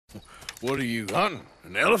What are you hunting?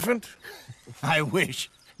 An elephant? I wish.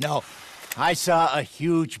 No, I saw a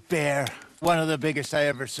huge bear. One of the biggest I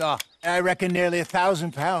ever saw. I reckon nearly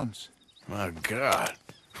 1,000 pounds. My God.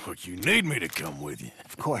 But you need me to come with you.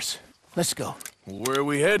 Of course. Let's go. Where are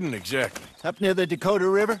we heading exactly? Up near the Dakota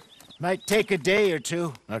River. Might take a day or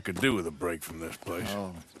two. I could do with a break from this place.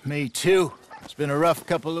 Oh, me too. It's been a rough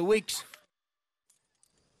couple of weeks.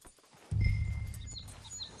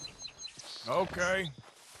 Okay.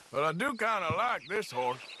 But I do kind of like this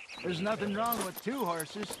horse. There's nothing wrong with two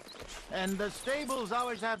horses. And the stables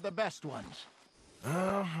always have the best ones.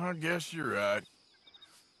 Oh, I guess you're right.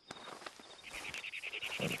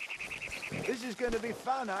 This is gonna be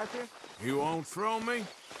fun, Arthur. You won't throw me?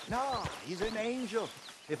 No, he's an angel,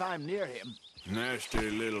 if I'm near him.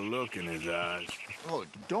 Nasty little look in his eyes. Oh,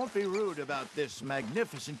 don't be rude about this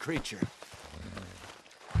magnificent creature.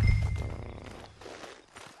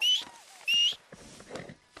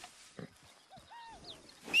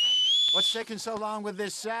 What's taking so long with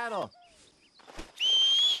this saddle?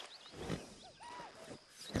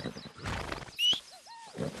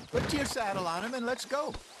 Put your saddle on him and let's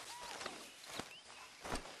go.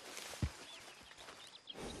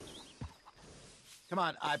 Come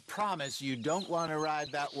on, I promise you don't want to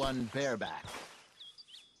ride that one bareback.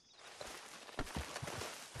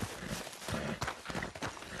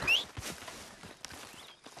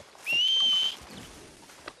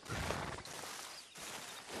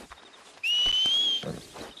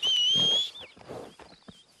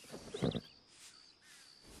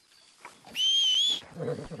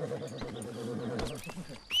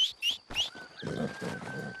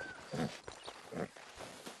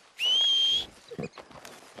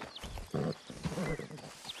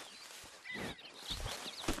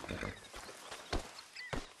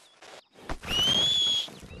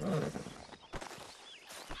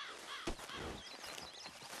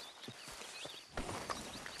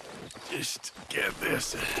 Just get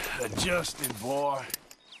this adjusted, boy.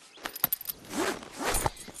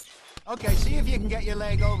 Okay, see if you can get your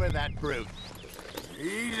leg over that brute.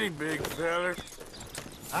 Easy, big feller.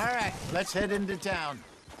 All right, let's head into town.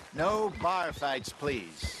 No bar fights,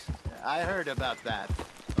 please. I heard about that.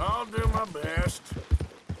 I'll do my best.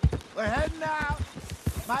 We're heading out.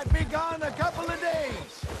 Might be gone a couple of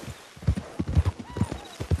days.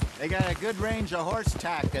 They got a good range of horse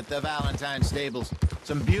tack at the Valentine stables.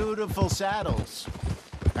 Some beautiful saddles.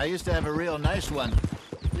 I used to have a real nice one.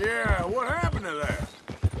 Yeah, what happened to that?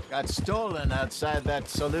 Got stolen outside that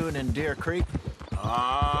saloon in Deer Creek.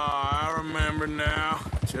 Ah, I remember now.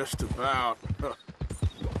 Just about.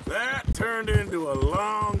 That turned into a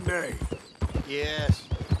long day. Yes.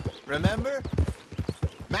 Remember?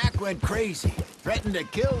 Mac went crazy, threatened to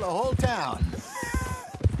kill the whole town.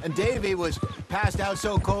 And Davy was passed out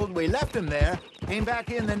so cold we left him there. Came back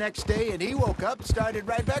in the next day and he woke up, started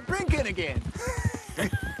right back drinking again.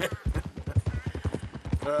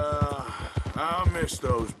 I'll miss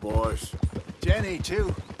those boys. Jenny,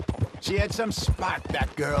 too. She had some spark,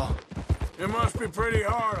 that girl. It must be pretty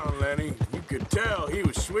hard on Lenny. You could tell he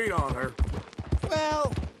was sweet on her.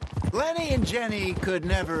 Well, Lenny and Jenny could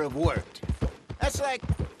never have worked. That's like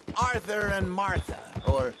Arthur and Martha,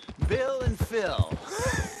 or Bill and Phil.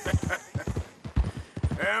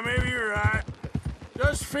 Yeah, maybe you're right.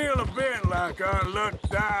 Does feel a bit like our luck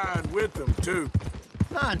died with them, too.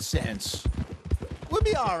 Nonsense. We'll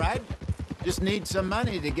be all right. Just need some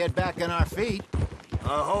money to get back on our feet.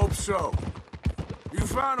 I hope so. You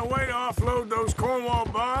find a way to offload those Cornwall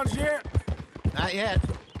bonds yet? Not yet.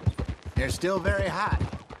 They're still very hot.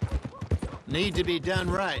 Need to be done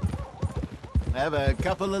right. I have a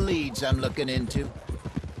couple of leads I'm looking into.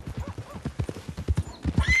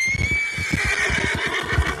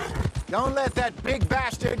 Don't let that big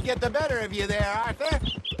bastard get the better of you there, Arthur.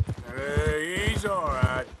 He's all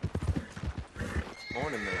right.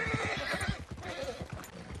 Morning, man.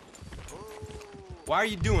 Why are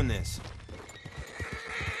you doing this?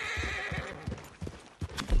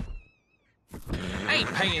 I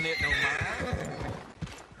ain't paying it no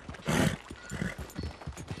mind.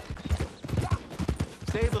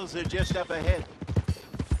 Stables are just up ahead.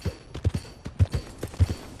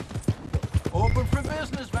 Open for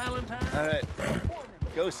business, Valentine. All right.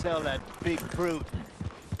 Go sell that big brute.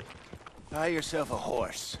 Buy yourself a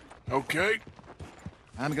horse. Okay.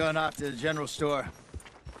 I'm going off to the general store.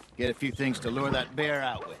 Get a few things to lure that bear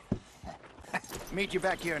out with. Meet you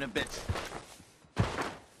back here in a bit.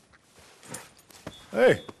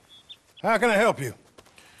 Hey, how can I help you?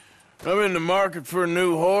 I'm in the market for a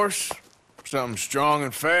new horse. Something strong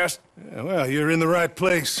and fast. Yeah, well, you're in the right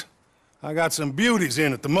place. I got some beauties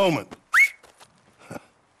in at the moment.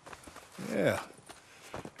 Yeah.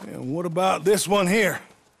 And what about this one here?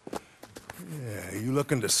 Yeah, you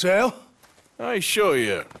looking to sell? I sure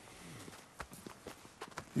you.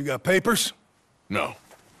 You got papers? No.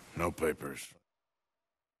 No papers.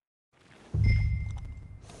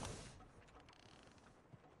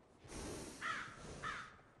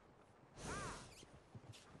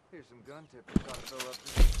 Here's some gun tips I got to fill up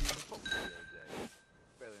this in the book the other day.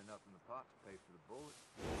 Barely enough in the pot to pay for the bullet.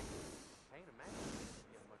 Can't imagine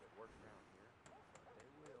getting much work around here. They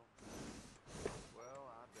will. Well,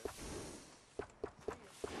 I bet.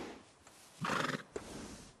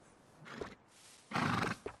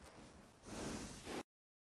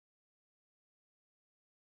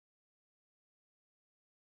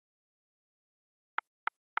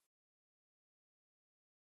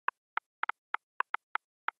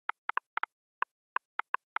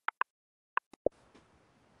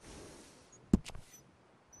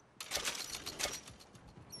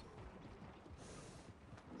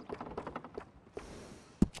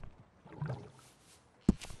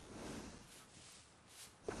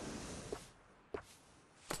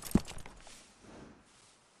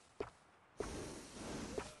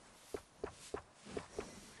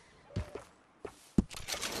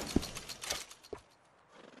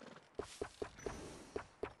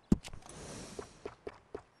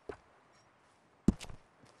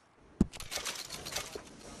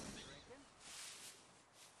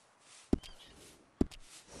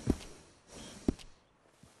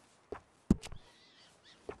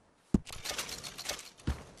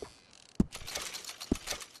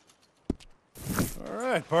 All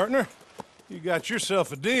right, partner. You got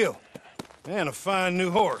yourself a deal. And a fine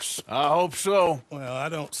new horse. I hope so. Well, I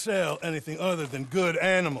don't sell anything other than good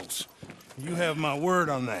animals. You have my word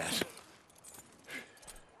on that.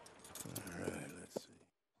 All right, let's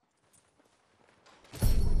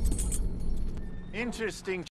see. Interesting